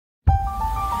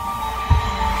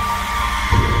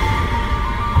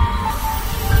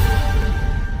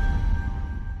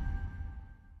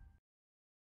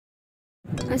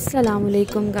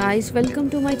Assalamu-alaikum guys, welcome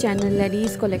to my channel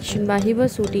Ladies Collection by Hibba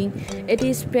Suiting. It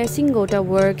is pressing gota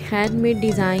work, handmade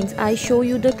designs. I show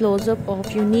you the close-up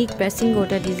of unique pressing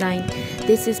gota design.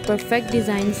 This is perfect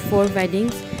designs for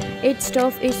weddings. Its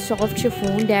stuff is soft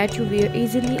chiffon that you wear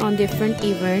easily on different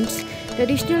events.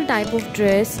 Traditional type of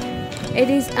dress. It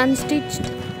is unstitched.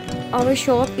 Our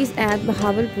shop is at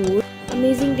Bahawalpur.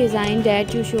 Amazing design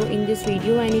that you show in this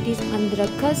video, and it is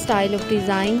Andrakha style of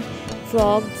design,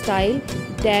 frog style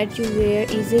that you wear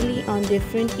easily on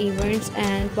different events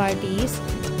and parties.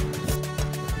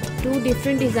 Two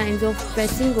different designs of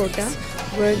pressing gota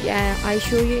work I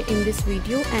show you in this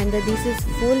video, and this is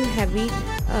full heavy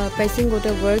pressing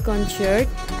gota work on shirt,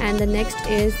 and the next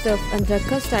is the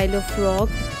Andrakha style of frog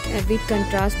with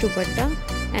contrast dupatta,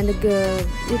 and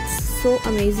it's so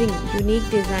amazing unique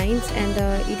designs, and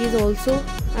it is also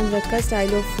Andrakha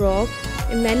style of frog.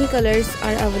 Many colors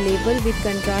are available with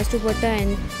contrast dupatta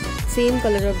and same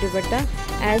color of dupatta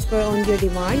as per on your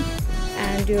demand,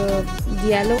 and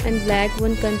yellow and black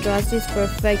one contrast is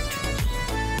perfect.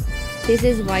 This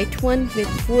is white one with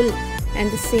full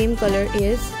and the same color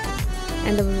is,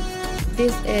 and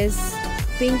this is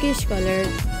pinkish color.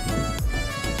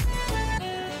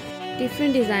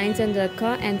 Different designs and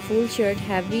rakha and full shirt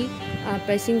heavy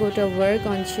pressing gota work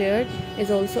on shirt is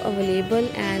also available,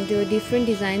 and different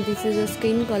designs. This is a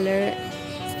skin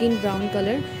brown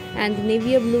color and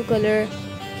navy blue color.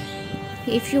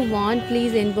 If you want,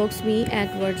 please inbox me at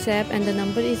WhatsApp, and the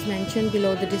number is mentioned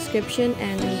below the description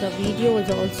and in the video is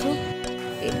also.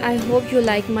 I hope you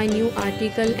like my new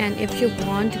article, and if you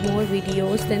want more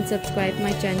videos then subscribe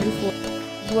my channel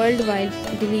for worldwide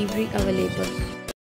delivery available.